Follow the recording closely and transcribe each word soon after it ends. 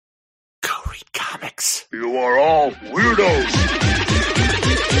comics. You are all weirdos.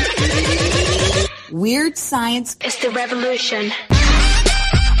 Weird science is the revolution.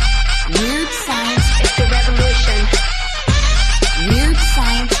 Weird science is the revolution. Weird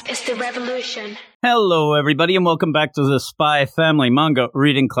science is the revolution. Hello, everybody, and welcome back to the Spy Family Manga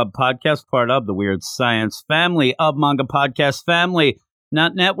Reading Club podcast, part of the Weird Science family of Manga Podcast Family,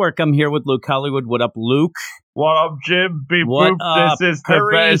 not Network. I'm here with Luke Hollywood. What up, Luke? What up, Jim? Be What proof up? this is the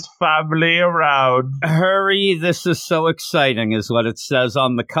Hurry. best family around. Hurry, this is so exciting, is what it says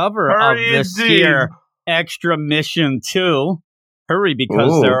on the cover Hurry of this indeed. here Extra Mission 2. Hurry,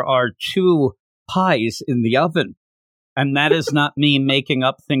 because Ooh. there are 2 pies in the oven. And that is not me making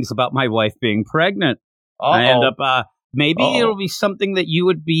up things about my wife being pregnant. I end up, maybe it'll be something that you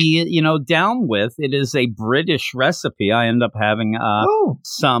would be, down with. It is a British recipe. I end up having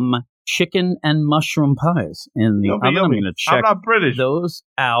some chicken and mushroom pies in the Yummy, oven. I'm yummy. going to check I'm not British. those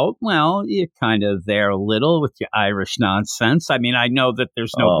out. Well, you're kind of there a little with your Irish nonsense. I mean, I know that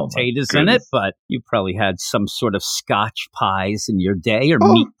there's no potatoes in it, but you probably had some sort of Scotch pies in your day or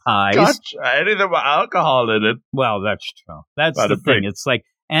meat pies. Scotch, anything with alcohol in it. Well, that's true. That's Bada the thing. bing. It's like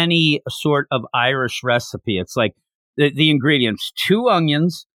any sort of Irish recipe. It's like the ingredients: 2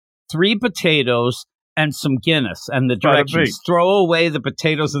 onions, 3 potatoes, and some Guinness. And the directions: throw away the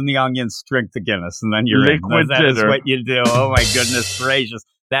potatoes and the onions, drink the Guinness, and then you're Liquid in. That is dinner. what you do. Oh my goodness gracious!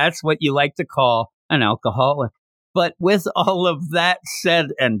 That's what you like to call an alcoholic. But with all of that said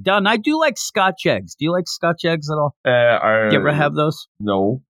and done, I do like Scotch eggs. Do you like Scotch eggs at all? You ever have those?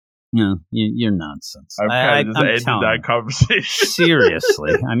 No. No, you're nonsense. I'm I'm ended telling that you. conversation.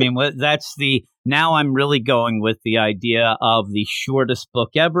 Seriously. I mean, now I'm really going with the idea of the shortest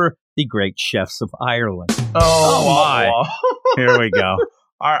book ever, The Great Chefs of Ireland. Oh, my. wow. Here we go.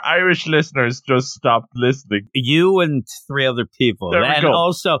 Our Irish listeners just stopped listening. You and 3 other people. There we And go.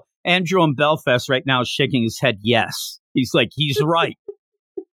 also, Andrew in Belfast right now is shaking his head yes. He's like, he's right.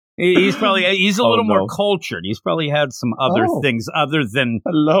 He's a little more cultured. He's probably had some other things other than,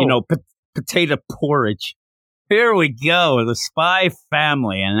 potato porridge. Here we go, the Spy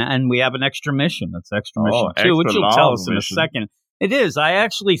Family, and we have an extra mission. That's Extra Mission 2, which you'll tell us in a second. It is. I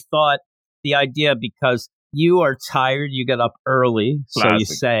actually thought the idea, because you are tired, you get up early, so you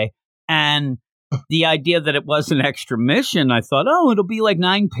say, and the idea that it was an extra mission, I thought, it'll be like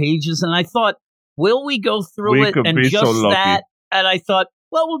 9 pages, and I thought, will we go through it and just that? And I thought,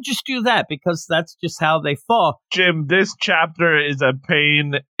 well, we'll just do that because that's just how they fall. Jim, this chapter is a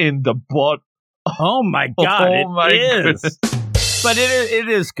pain in the butt. Oh my God, it is. goodness. But it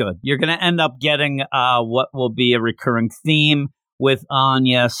is good. You're going to end up getting what will be a recurring theme with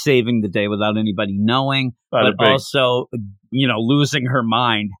Anya saving the day without anybody knowing, also, losing her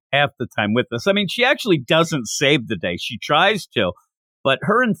mind half the time with this. I mean, she actually doesn't save the day. She tries to, but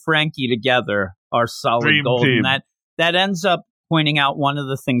her and Frankie together are solid Dream gold. team. And that ends up pointing out one of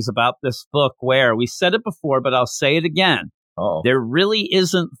the things about this book where we said it before, but I'll say it again. There really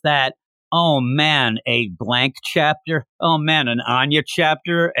isn't that, oh man, a blank chapter. Oh man, an Anya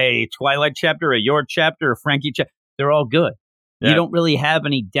chapter, a Twilight chapter, a Yor chapter, a Frankie chapter. They're all good. Yeah. You don't really have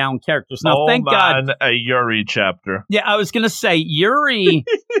any down characters. Now, thank God. A Yuri chapter. Yeah, I was going to say Yuri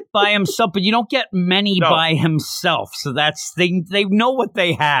by himself, but you don't get many by himself. So they know what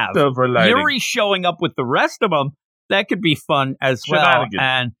they have. Silver lining. Yuri showing up with the rest of them, that could be fun as well.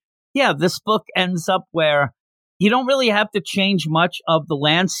 And yeah, this book ends up where you don't really have to change much of the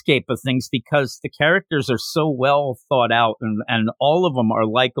landscape of things because the characters are so well thought out and all of them are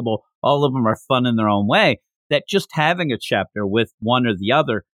likable. All of them are fun in their own way that just having a chapter with one or the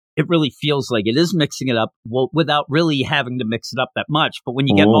other, it really feels like it is mixing it up without really having to mix it up that much. But when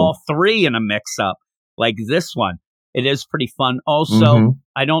you get all 3 in a mix up like this one, it is pretty fun. Also,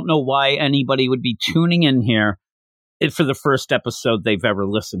 I don't know why anybody would be tuning in here for the first episode they've ever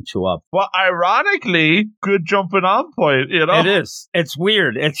listened to of. Well, ironically, good jumping on point, It is. It's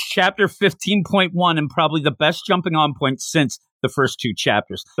weird. It's chapter 15.1 and probably the best jumping on point since the first 2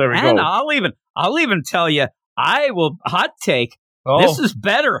 chapters. There we and go. I'll even tell you, I will hot take. This is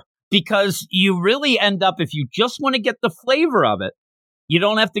better because you really end up, if you just want to get the flavor of it, you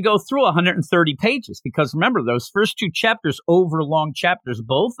don't have to go through 130 pages because remember, those first 2 chapters, overlong chapters,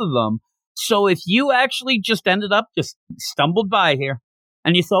 both of them. So if you actually just stumbled by here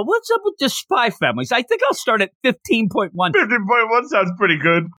and you thought, what's up with the Spy Families? I think I'll start at 15.1. 15.1 sounds pretty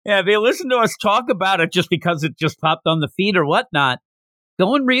good. Yeah, if you listen to us talk about it just because it just popped on the feed or whatnot,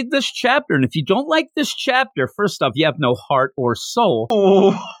 go and read this chapter. And if you don't like this chapter, first off, you have no heart or soul.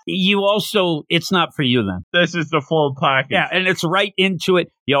 You also, it's not for you then. This is the full package. Yeah, and it's right into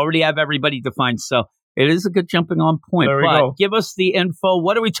it. You already have everybody defined. So It is a good jumping on point. There we but go. give us the info.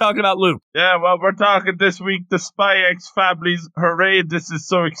 What are we talking about, Luke? Yeah, well, we're talking this week, the Spy X Families. Hooray, this is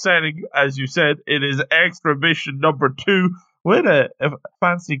so exciting. As you said, it is extra mission number 2 with a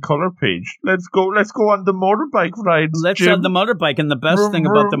fancy color page. Let's go on the motorbike ride. Let's have the motorbike. And the best thing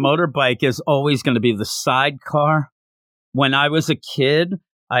about the motorbike is always going to be the sidecar. When I was a kid,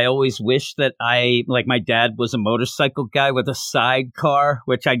 I always wished that my dad was a motorcycle guy with a sidecar,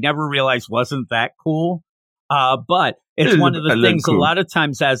 which I never realized wasn't that cool. But it's one of the things cool. A lot of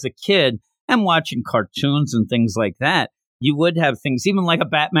times as a kid and watching cartoons and things like that, you would have things, even like a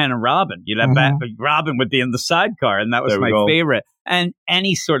Batman and Robin. You'd have Robin would be in the sidecar, and that was my favorite. And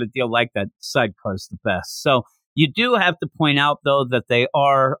any sort of deal like that, sidecar's the best. So you do have to point out, though, that they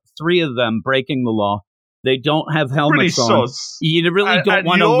are 3 of them breaking the law. They don't have helmets on. Sus. You really don't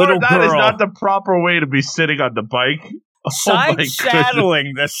want a little girl. That is not the proper way to be sitting on the bike. Side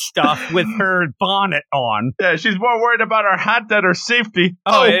saddling this stuff with her bonnet on. Yeah, she's more worried about her hat than her safety.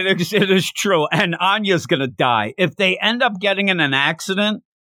 Oh, it is true. And Anya's going to die. If they end up getting in an accident,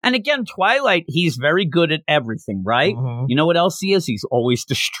 and again, Twilight, he's very good at everything, right? Mm-hmm. You know what else he is? He's always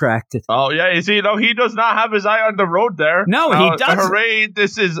distracted. Oh, yeah. You see, he does not have his eye on the road there. No, he doesn't. Hooray,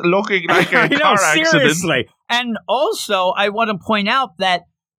 this is looking like a car accident. Seriously. And also, I want to point out that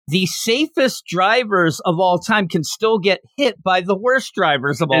the safest drivers of all time can still get hit by the worst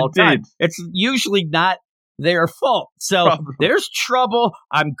drivers of all time. It's usually not their fault. So there's trouble.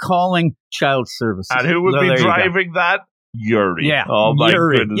 I'm calling child services. And who would be driving that? Yuri. Yeah. Oh, my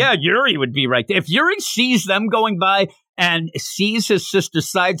Yuri. goodness. Yeah, Yuri would be right there. If Yuri sees them going by and sees his sister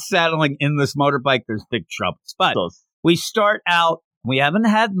side saddling in this motorbike, there's big trouble. But we start out, we haven't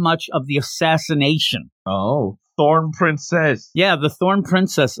had much of the assassination. Oh. Thorn Princess. Yeah, the Thorn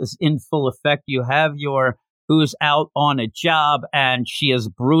Princess is in full effect. You have who's out on a job, and she has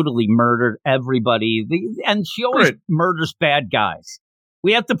brutally murdered everybody. And she always murders bad guys.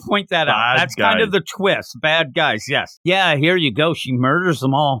 We have to point that out. That's kind of the twist. Bad guys, yes. Yeah, here you go. She murders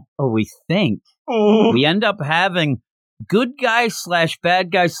them all. Or we think. Oh. We end up having good guy /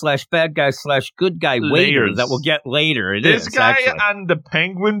 bad guy / bad guy / good guy waiter that we'll get later. This guy and the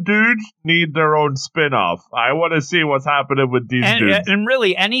penguin dude need their own spin-off. I want to see what's happening with these dudes. And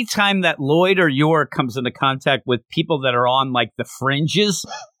really, anytime that Lloyd or York comes into contact with people that are on like the fringes,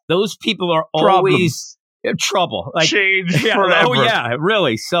 those people are always trouble. Like, change forever. Oh, yeah,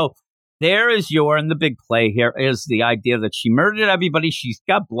 really. So there is and the big play here is the idea that she murdered everybody. She's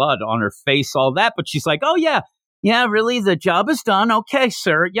got blood on her face, all that. But she's like, oh, yeah. Yeah, really? The job is done? Okay,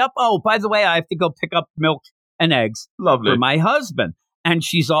 sir. Yep. Oh, by the way, I have to go pick up milk and eggs for my husband. And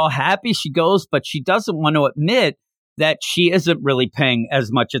she's all happy. She goes, but she doesn't want to admit that she isn't really paying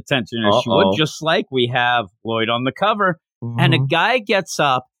as much attention as she would, just like we have Lloyd on the cover. Mm-hmm. And a guy gets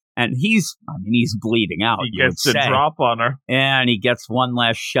up, and he's bleeding out. He gets a drop on her. And he gets one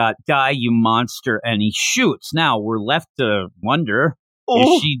last shot. Die, you monster. And he shoots. Now, we're left to wonder,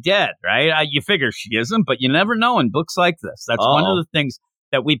 is she dead, right? You figure she isn't, but you never know in books like this. That's one of the things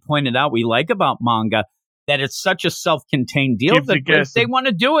that we pointed out we like about manga, that it's such a self-contained deal that if they want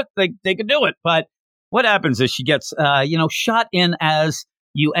to do it, they can do it. But what happens is she gets, shot in as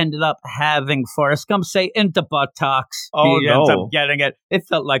you ended up having Forrest Gump say into buttocks. He ends up getting it. It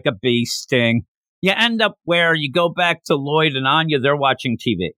felt like a bee sting. You end up where you go back to Lloyd and Anya, they're watching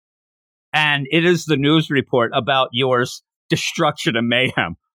TV. And it is the news report about yours destruction and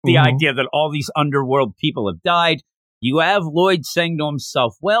mayhem. The idea that all these underworld people have died. You have Lloyd saying to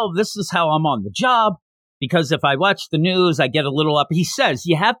himself, well, this is how I'm on the job, because if I watch the news, I get a little up. He says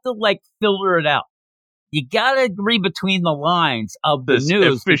you have to filter it out. You got to read between the lines of the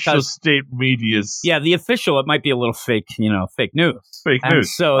news. Official state media's. Yeah, the official, it might be a little fake news. Fake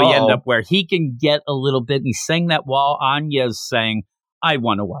news. So you end up where he can get a little bit, and he's saying that while Anya's saying, I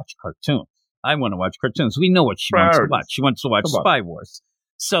want to watch cartoons. I want to watch cartoons. We know what she wants to watch. She wants to watch Spy Wars.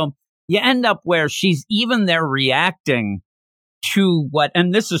 So you end up where she's even there reacting to what,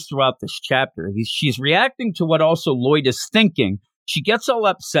 and this is throughout this chapter, she's reacting to what also Lloyd is thinking. She gets all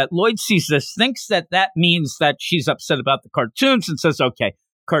upset. Lloyd sees this, thinks that means that she's upset about the cartoons and says, okay,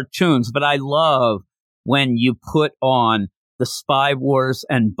 cartoons. But I love when you put on the Spy Wars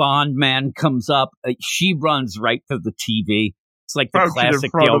and Bond Man comes up. She runs right to the TV. It's like the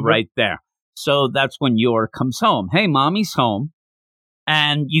classic deal right there. So that's when Yor comes home. Hey, mommy's home.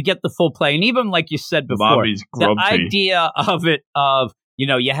 And you get the full play. And even like you said before, mommy's grumpy. The idea of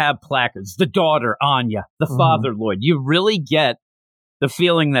you have placards, the daughter, Anya, the father, Lloyd. You really get the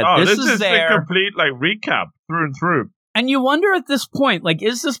feeling that this is there. The complete recap through and through. And you wonder at this point,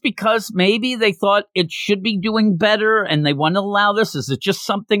 is this because maybe they thought it should be doing better and they want to allow this? Is it just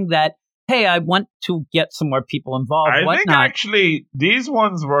something that hey, I want to get some more people involved. I think whatnot. actually these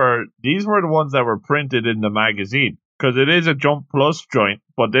were the ones that were printed in the magazine. Because it is a Jump Plus joint,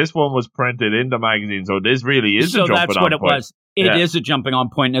 but this one was printed in the magazine, so this really is a jumping on point. So that's what it was. It is a jumping on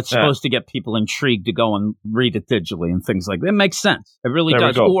point, and it's supposed to get people intrigued to go and read it digitally and things like that. It makes sense. It really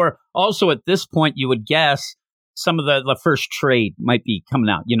does. Or also at this point, you would guess some of the first trade might be coming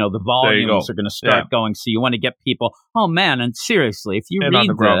out. You know, the volumes are going to start going, so you want to get people, oh man, and seriously, if you read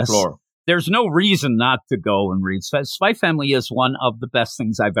this, there's no reason not to go and read. Spy Family is one of the best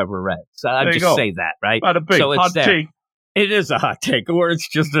things I've ever read. So I just say that, right? So it's there. Take. It is a hot take, or it's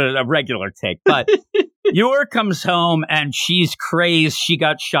just a regular take. But Yor comes home and she's crazed. She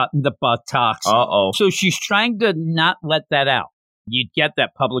got shot in the buttocks. Uh-oh. So she's trying to not let that out. You'd get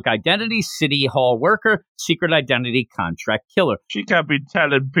that public identity, city hall worker, secret identity, contract killer. She can't be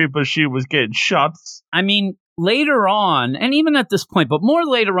telling people she was getting shots. I mean, later on, and even at this point, but more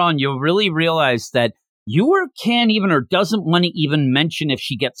later on, you'll really realize that Yor can't even or doesn't want to even mention if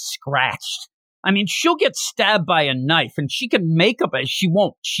she gets scratched. I mean, she'll get stabbed by a knife and she can make up, she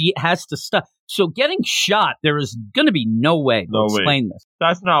won't. She has to stop. So getting shot, there is going to be no way to explain this.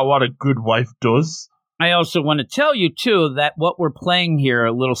 That's not what a good wife does. I also want to tell you, too, that what we're playing here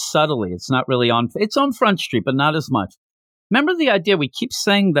a little subtly, it's not really it's on Front Street, but not as much. Remember the idea we keep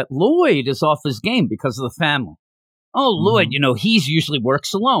saying that Lloyd is off his game because of the family. Oh, Lloyd, he's usually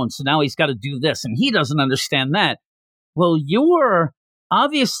works alone, so now he's got to do this, and he doesn't understand that. Well, Yor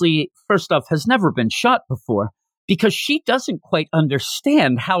obviously, first off, has never been shot before because she doesn't quite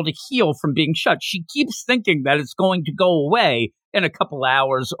understand how to heal from being shot. She keeps thinking that it's going to go away in a couple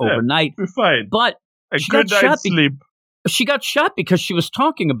hours overnight. We're fine. But a good night's sleep. She got shot because she was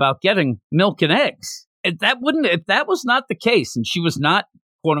talking about getting milk and eggs. If that was not the case and she was not,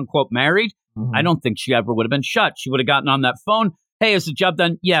 quote unquote, married, I don't think she ever would have been shot. She would have gotten on that phone. Hey, is the job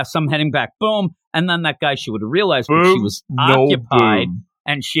done? Yes, I'm heading back. Boom. And then that guy, she would have realized when she was occupied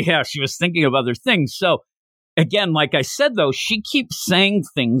and she was thinking of other things. So again, like I said, though, she keeps saying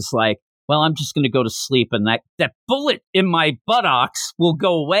things like, well, I'm just going to go to sleep and that bullet in my buttocks will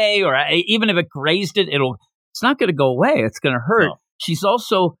go away. Or even if it grazed it, it's not going to go away. It's going to hurt. No. She's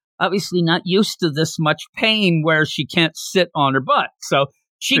also obviously not used to this much pain where she can't sit on her butt. So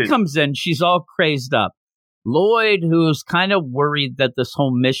she comes in, she's all crazed up. Lloyd, who's kind of worried that this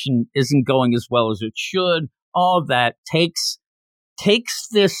whole mission isn't going as well as it should, all that takes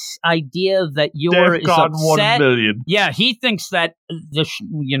this idea that Yor is upset. 1 million. Yeah, he thinks that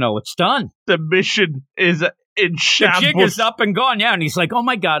it's done. The mission is in shambles. The jig is up and gone. Yeah, and he's like, "Oh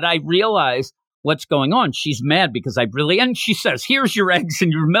my God, I realize what's going on." She's mad because and she says, "Here's your eggs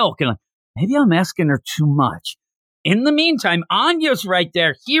and your milk," and maybe I'm asking her too much. In the meantime, Anya's right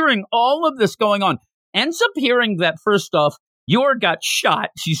there, hearing all of this going on. Ends up hearing that, first off, Yor got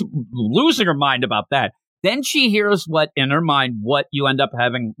shot. She's losing her mind about that. Then she hears what you end up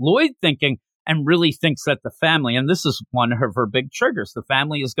having Lloyd thinking, and really thinks that the family, and this is one of her big triggers, the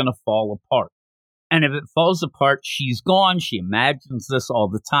family is going to fall apart. And if it falls apart, she's gone. She imagines this all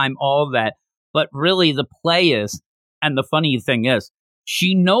the time, all that. But really the play is, and the funny thing is,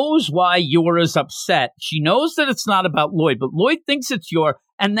 she knows why Yor is upset. She knows that it's not about Lloyd, but Lloyd thinks it's Yor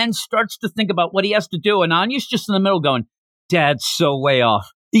and then starts to think about what he has to do. And Anya's just in the middle going, Dad's so way off.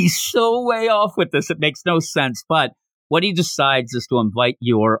 He's so way off with this. It makes no sense. But what he decides is to invite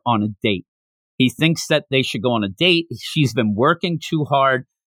Yor on a date. He thinks that they should go on a date. She's been working too hard.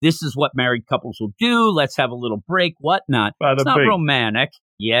 This is what married couples will do. Let's have a little break, whatnot. It's not romantic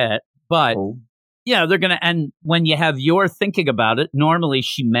yet, but... Yeah, they're going to, and when you have Yor thinking about it, normally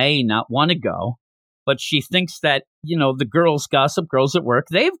she may not want to go, but she thinks that, the girls at work,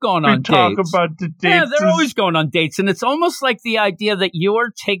 they've gone on dates. Talk about the dates. Yeah, they're always going on dates, and it's almost like the idea that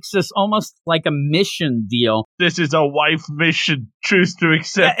Yor takes this almost like a mission deal. This is a wife mission. Choose to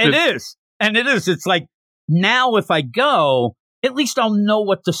accept it. It is, and it is. It's like, now if I go, at least I'll know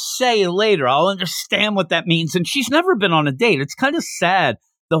what to say later. I'll understand what that means, and she's never been on a date. It's kind of sad,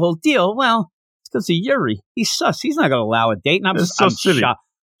 the whole deal. Well, because of Yuri. He's sus. He's not going to allow a date. And I'm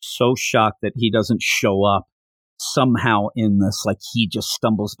so shocked that he doesn't show up somehow in this. Like he just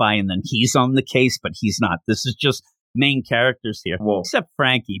stumbles by and then he's on the case, but he's not. This is just main characters here, except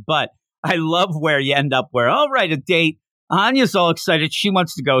Frankie. But I love where you end up where, all right, a date. Anya's all excited. She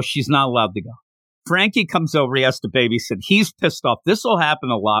wants to go. She's not allowed to go. Frankie comes over. He has to babysit. He's pissed off. This will happen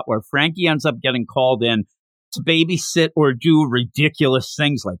a lot where Frankie ends up getting called in to babysit or do ridiculous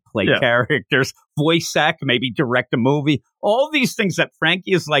things like play characters, voice act, maybe direct a movie. All these things that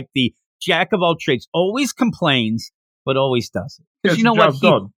Frankie is like the jack of all trades, always complains, but always does it. Because you know what?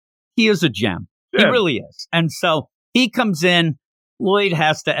 He is a gem. Yeah. He really is. And so he comes in. Lloyd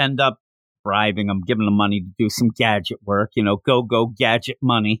has to end up bribing him, giving him money to do some gadget work, go gadget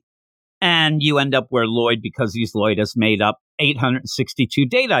money. And you end up where Lloyd, because he's Lloyd, has made up 862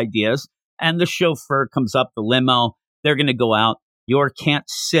 date ideas. And the chauffeur comes up, the limo. They're going to go out. Yor can't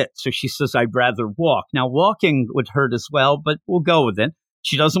sit. So she says, I'd rather walk. Now, walking would hurt as well, but we'll go with it.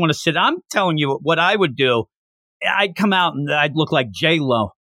 She doesn't want to sit. I'm telling you what I would do. I'd come out and I'd look like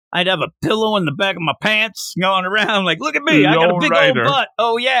J-Lo. I'd have a pillow in the back of my pants going around like, look at me. I got a big old butt.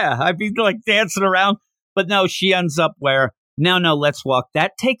 Oh, yeah. I'd be like dancing around. But no, she ends up where, no, let's walk.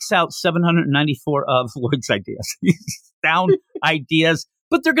 That takes out 794 of Lloyd's ideas. He's down ideas,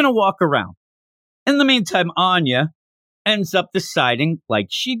 but they're going to walk around. In the meantime, Anya ends up deciding, like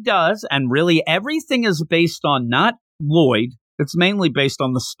she does, and really everything is based on not Lloyd. It's mainly based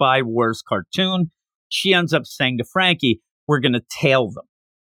on the Spy Wars cartoon. She ends up saying to Frankie, we're going to tail them.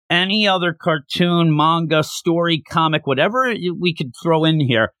 Any other cartoon, manga, story, comic, whatever we could throw in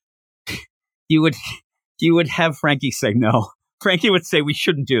here, you would have Frankie say no. Frankie would say we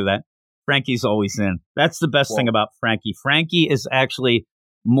shouldn't do that. Frankie's always in. That's the best thing about Frankie. Frankie is actually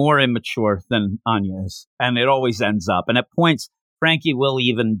more immature than Anya is, and it always ends up. And at points, Frankie will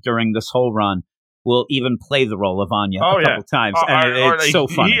even, during this whole run, will even play the role of Anya a couple times. And it's like, so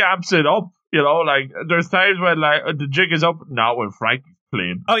funny. He amps it up, like there's times when like the jig is up, not when Frankie's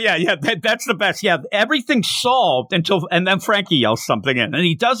playing. Oh, yeah, that's the best. Yeah, everything's solved and then Frankie yells something in, and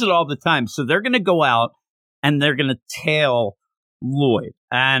he does it all the time. So they're going to go out and they're going to tail Lloyd.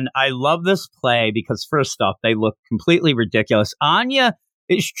 And I love this play because first off, they look completely ridiculous. Anya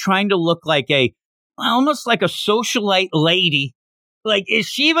is trying to look like almost like a socialite lady. Like,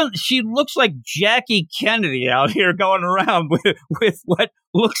 she looks like Jackie Kennedy out here going around with what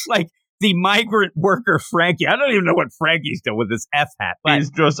looks like the migrant worker Frankie. I don't even know what Frankie's doing with his F hat. He's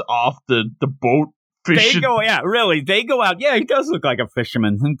just off the boat fishing. They go out. Yeah, he does look like a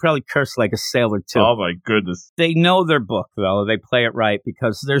fisherman and probably curse like a sailor too. Oh my goodness. They know their book though. They play it right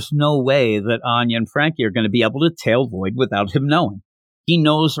because there's no way that Anya and Frankie are going to be able to tail Lloyd without him knowing. He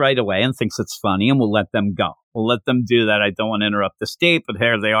knows right away and thinks it's funny, and we'll let them go. We'll let them do that. I don't want to interrupt this date, but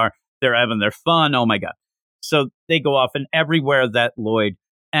here they are. They're having their fun. Oh, my God. So they go off, and everywhere that Lloyd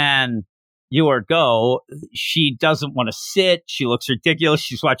and Yor go, she doesn't want to sit. She looks ridiculous.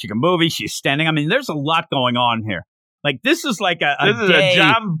 She's watching a movie. She's standing. I mean, there's a lot going on here. Like, this is like a this day. Is a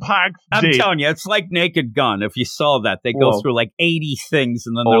jam-packed I'm date. telling you, it's like Naked Gun. If you saw that, they go through like 80 things,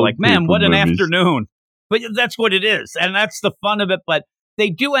 and then they're like, man, what an afternoon. But that's what it is, and that's the fun of it. But they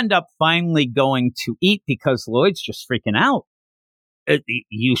do end up finally going to eat because Lloyd's just freaking out.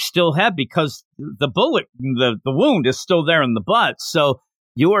 You still have, because the bullet, the wound is still there in the butt. So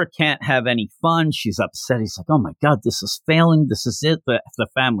Yor can't have any fun. She's upset. He's like, oh my God, this is failing. This is it. The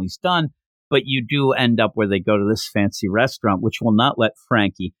family's done. But you do end up where they go to this fancy restaurant, which will not let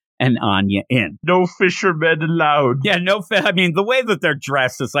Frankie and Anya in. No fishermen allowed. Yeah, I mean, the way that they're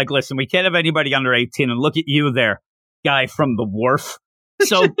dressed is like, listen, we can't have anybody under 18. And look at you there, guy from the wharf.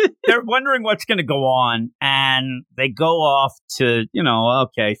 So they're wondering what's going to go on. And they go off to,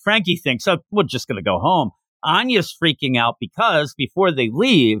 okay, Frankie thinks, oh, we're just going to go home. Anya's freaking out because before they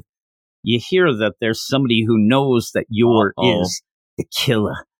leave, you hear that there's somebody who knows that Yor is the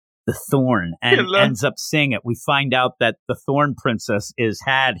killer, the Thorn, and ends up saying it. We find out that the Thorn Princess is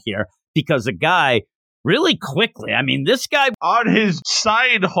had here because a guy really quickly, I mean, this guy on his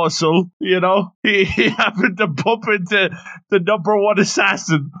side hustle, he happened to bump into the #1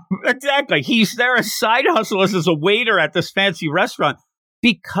 assassin. Exactly. He's there as side hustle as a waiter at this fancy restaurant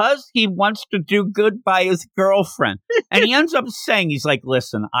because he wants to do good by his girlfriend. And he ends up saying, he's like,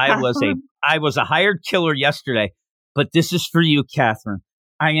 listen, I was a hired killer yesterday, but this is for you, Catherine.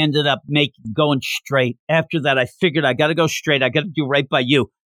 I ended up going straight. After that, I figured I got to go straight. I got to do right by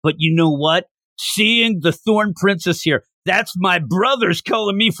you. But you know what? Seeing the Thorn Princess here, that's my brother's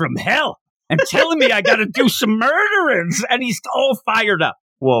calling me from hell and telling me I got to do some murderings. And he's all fired up.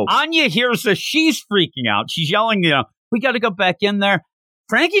 Whoa. Anya hears this. She's freaking out. She's yelling, we got to go back in there.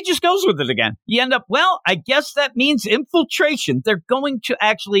 Frankie just goes with it again. You end up, I guess that means infiltration. They're going to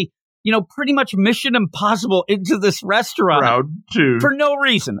actually, pretty much Mission Impossible into this restaurant. Round 2. For no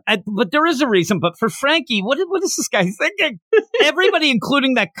reason. But there is a reason. But for Frankie, what is this guy thinking? Everybody,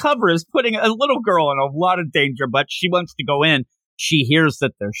 including that cover, is putting a little girl in a lot of danger, but she wants to go in. She hears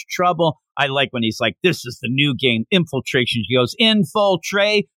that there's trouble. I like when he's like, this is the new game, infiltration. She goes,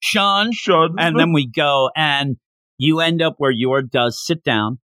 infiltrate, Sean. And then we go, and you end up where Yor does sit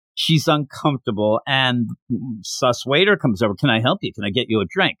down. She's uncomfortable, and sus waiter comes over. Can I help you? Can I get you a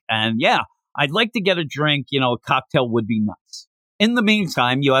drink? And yeah, I'd like to get a drink. A cocktail would be nice. In the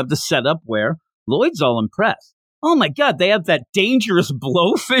meantime, you have the setup where Lloyd's all impressed. Oh my God, they have that dangerous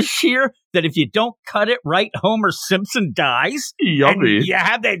blowfish here. that if you don't cut it right, Homer Simpson dies. Yummy. And you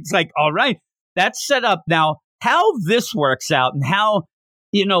have that. It's like, all right, that's set up. Now, how this works out and how,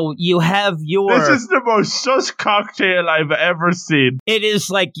 you have your... This is the most sus cocktail I've ever seen. It is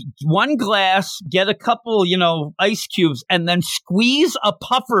like one glass, get a couple, ice cubes, and then squeeze a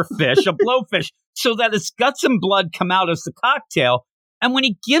puffer fish, a blowfish, so that its guts and blood come out as the cocktail. And when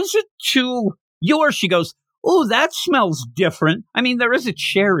he gives it to yours, she goes, oh, that smells different. I mean, there is a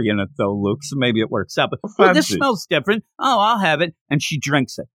cherry in it, though, Luke, so maybe it works out. But this smells different. Oh, I'll have it. And she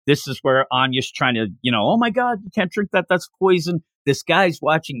drinks it. This is where Anya's trying to, oh, my God, you can't drink that. That's poison. This guy's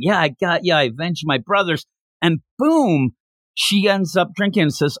watching. Yeah, I got you. I avenged my brothers. And boom, she ends up drinking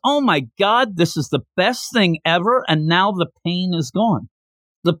and says, oh, my God, this is the best thing ever. And now the pain is gone.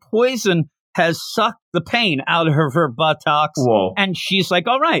 The poison has sucked the pain out of her buttocks. Whoa. And she's like,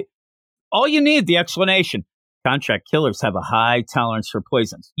 all right, all you need, the explanation. Contract killers have a high tolerance for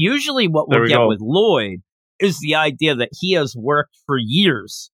poisons. Usually what we'll get with Lloyd is the idea that he has worked for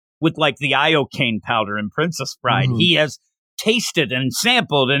years with like the iocane powder in Princess Bride. Mm-hmm. He has tasted and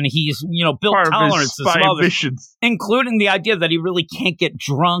sampled and he's, built tolerances, including the idea that he really can't get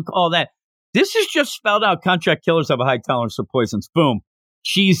drunk, all that. This is just spelled out. Contract killers have a high tolerance for poisons. Boom.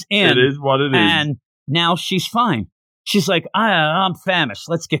 She's in. It is what it is. And now she's fine. She's like, I'm famished.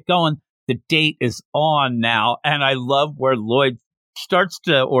 Let's get going. The date is on now. And I love where Lloyd starts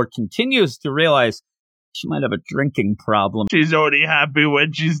to or continues to realize she might have a drinking problem. She's only happy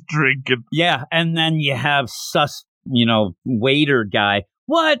when she's drinking. Yeah. And then you have waiter guy.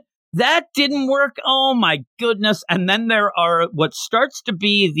 What? That didn't work? Oh, my goodness. And then there are what starts to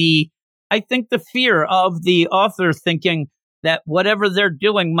be the fear of the author thinking that whatever they're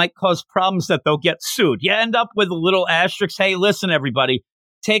doing might cause problems that they'll get sued. You end up with a little asterisk. Hey, listen, everybody,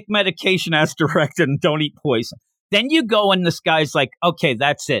 take medication as directed and don't eat poison. Then you go and this guy's like, okay,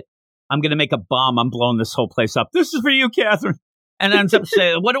 that's it. I'm going to make a bomb. I'm blowing this whole place up. This is for you, Catherine. And ends up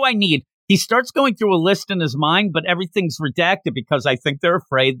saying, what do I need? He starts going through a list in his mind, but everything's redacted because I think they're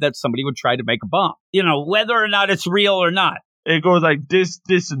afraid that somebody would try to make a bomb, whether or not it's real or not. It goes like this,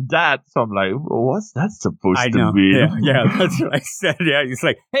 and that. So I'm like, what's that supposed to mean? Yeah, that's what I said. Yeah, he's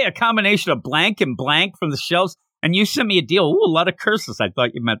like, hey, a combination of blank and blank from the shelves. And you sent me a deal. Ooh, a lot of curses. I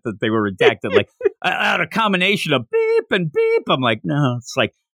thought you meant that they were redacted. Like, a combination of beep and beep. I'm like, no, it's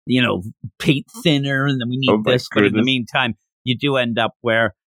like, paint thinner. And then we need this. But in the meantime, you do end up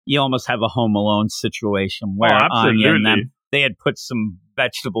where you almost have a Home Alone situation where Anya and them, they had put some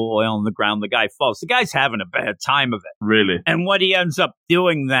vegetable oil on the ground. The guy falls. The guy's having a bad time of it. Really? And what he ends up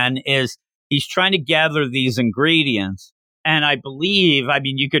doing then is he's trying to gather these ingredients. And I believe,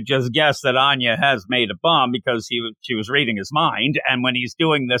 you could just guess that Anya has made a bomb because she was reading his mind. And when he's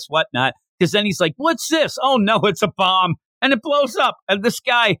doing this, whatnot, because then he's like, what's this? Oh, no, it's a bomb. And it blows up. And this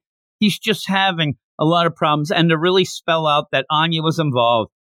guy, he's just having a lot of problems. And to really spell out that Anya was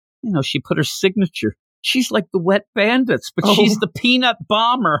involved, she put her signature. She's like the Wet Bandits, but she's the peanut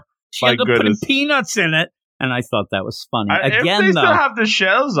bomber. She ended up putting peanuts in it. And I thought that was funny. Again, if they still have the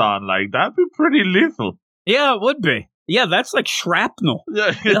shells on, that'd be pretty lethal. Yeah, it would be. Yeah, that's like shrapnel.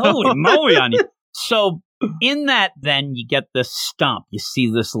 Holy moly on you. So in that, then you get this stomp. You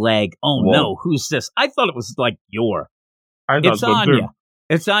see this leg. Oh, whoa. No, who's this? I thought it was like It's Anya.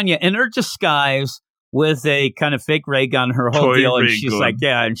 It's Anya in her disguise with a kind of fake ray gun, her whole deal. And she's like,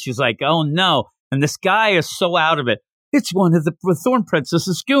 yeah. And she's like, oh, no. And this guy is so out of it. It's one of the Thorn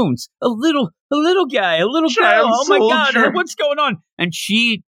Princess's goons. A little guy, a little girl. Oh, my God. What's going on? And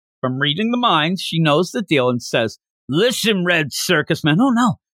she, from reading the minds, she knows the deal and says, listen, Red Circus Man. Oh,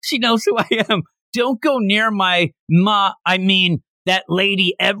 no. She knows who I am. Don't go near that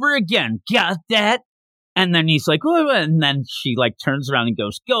lady ever again. Got that? And then he's like, oh, and then she turns around and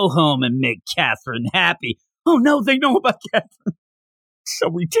goes, go home and make Catherine happy. Oh, no, they know about Catherine. So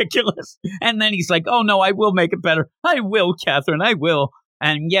ridiculous. And then he's like, oh, no, I will make it better. I will, Catherine, I will.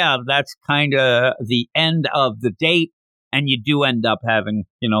 And yeah, that's kind of the end of the date. And you do end up having,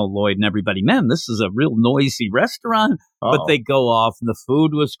 Lloyd and everybody, man, this is a real noisy restaurant. Uh-oh. But they go off and the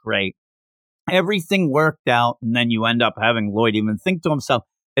food was great. Everything worked out. And then you end up having Lloyd even think to himself,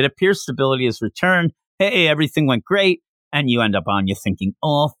 it appears stability has returned. Hey, everything went great. And you end up on you thinking,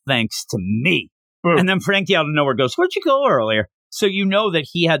 all thanks to me. And then Frankie out of nowhere goes, where'd you go earlier? So you know that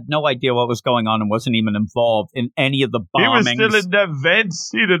he had no idea what was going on and wasn't even involved in any of the bombings. He was still in the vents.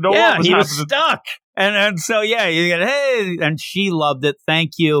 He didn't know what was happening. Yeah, he was stuck. And so, yeah, you get, hey, and she loved it.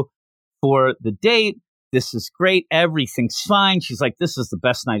 Thank you for the date. This is great. Everything's fine. She's like, this is the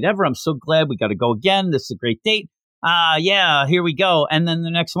best night ever. I'm so glad we got to go again. This is a great date. Yeah, here we go. And then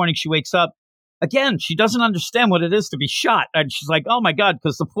the next morning she wakes up again, she doesn't understand what it is to be shot. And she's like, oh my God,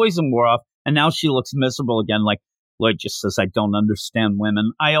 because the poison wore off. And now she looks miserable again. Like Lloyd just says, I don't understand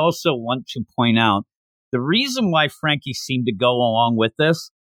women. I also want to point out the reason why Frankie seemed to go along with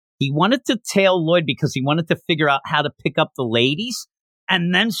this. He wanted to tail Lloyd because he wanted to figure out how to pick up the ladies,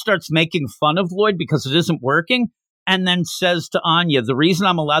 and then starts making fun of Lloyd because it isn't working. And then says to Anya, the reason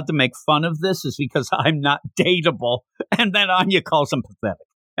I'm allowed to make fun of this is because I'm not dateable. And then Anya calls him pathetic.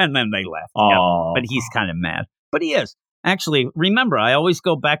 And then they laugh together. But he's kind of mad. But he is. Actually, remember, I always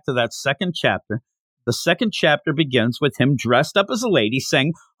go back to that second chapter. The second chapter begins with him dressed up as a lady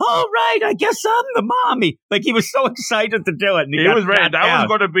saying, all right, I guess I'm the mommy. Like, he was so excited to do it. And he was ready. That was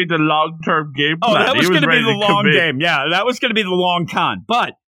going to be the long-term game plan. Oh, that was going to be the long game. Yeah, that was going to be the long con.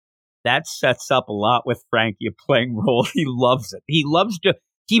 But that sets up a lot with Frankie, a playing role. He loves it. He loves to.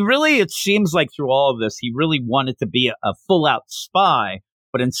 He really, it seems like through all of this, he really wanted to be a full-out spy,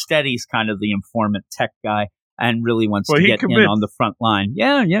 but instead he's kind of the informant tech guy and really wants to get in on the front line.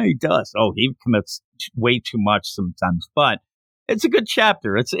 Yeah, he does. Oh, he commits way too much sometimes, but it's a good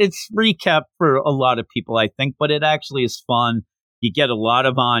chapter. It's recap for a lot of people, I think, but it actually is fun. You get a lot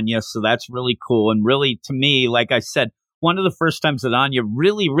of Anya, so that's really cool. And really, to me, like I said, one of the first times that Anya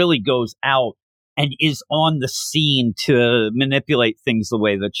really, really goes out and is on the scene to manipulate things the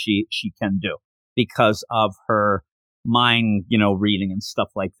way that she can do because of her mind, reading and stuff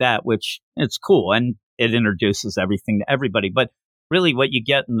like that, which it's cool. And it introduces everything to everybody. But really what you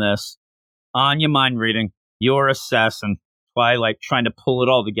get in this, Anya mind reading, your assassin, Twilight trying to pull it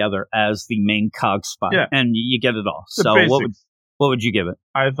all together as the main cog spy. Yeah. And you get it all. So what would you give it?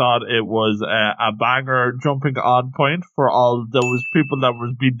 I thought it was a banger jumping on point for all those people that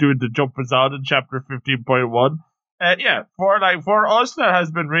would be doing the jumpers on in chapter 15.1. For us that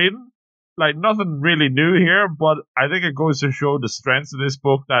has been reading, like nothing really new here, but I think it goes to show the strengths of this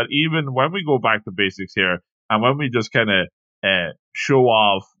book that even when we go back to basics here and when we just kind of show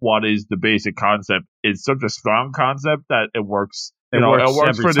off what is the basic concept, it's such a strong concept that it works. It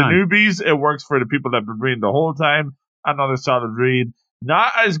works for the newbies. It works for the people that have been reading the whole time. Another solid read.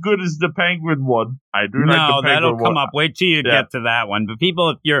 Not as good as the Penguin one. I do like the Penguin one. No, that'll come up. Wait till you get to that one. But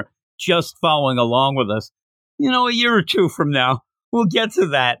people, if you're just following along with us, a year or two from now, we'll get to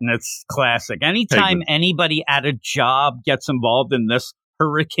that, and it's classic. Anytime anybody at a job gets involved in this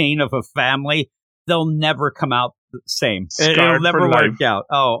hurricane of a family, they'll never come out the same. It'll never work out.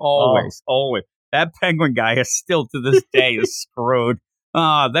 Oh, always. That Penguin guy is still to this day is screwed.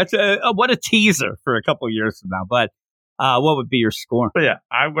 That's what a teaser for a couple years from now. But what would be your score? But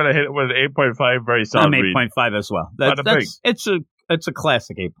I'm going to hit it with an 8.5. Very solid. 8.5 as well. It's a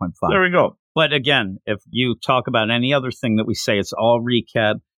classic 8.5. There we go. But again, if you talk about any other thing that we say, it's all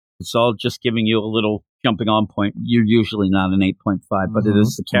recap. It's all just giving you a little jumping on point. You're usually not an 8.5, but it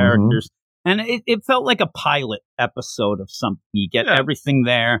is the characters. And it felt like a pilot episode of something. You get everything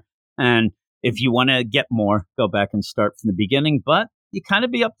there. And if you want to get more, go back and start from the beginning. But you kind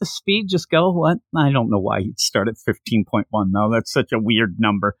of be up to speed. Just go, what? I don't know why you'd start at 15.1. No, that's such a weird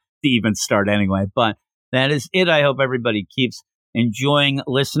number to even start anyway. But that is it. I hope everybody keeps enjoying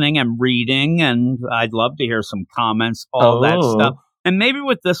listening and reading. And I'd love to hear some comments, all that stuff. And maybe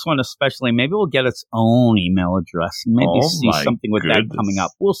with this one especially, maybe we'll get its own email address. Maybe see something with that coming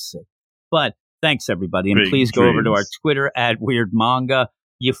up. We'll see. But thanks, everybody. And please go over to our Twitter @WeirdManga.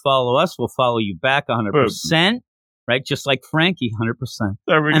 You follow us, we'll follow you back 100%. Right? Just like Frankie, 100%.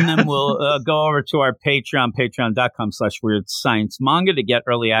 And then we'll go over to our Patreon, patreon.com/WeirdScienceManga to get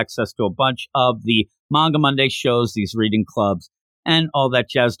early access to a bunch of the Manga Monday shows, these reading clubs, and all that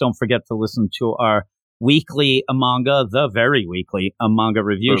jazz. Don't forget to listen to our weekly the very weekly manga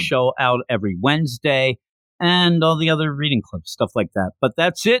review show out every Wednesday, and all the other reading clubs, stuff like that. But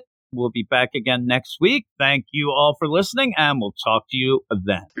that's it. We'll be back again next week. Thank you all for listening, and we'll talk to you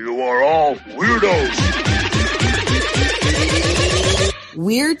then. You are all weirdos.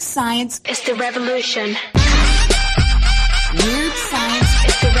 Weird science is the revolution. Weird science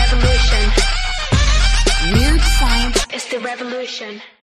is the revolution. Weird science is the revolution.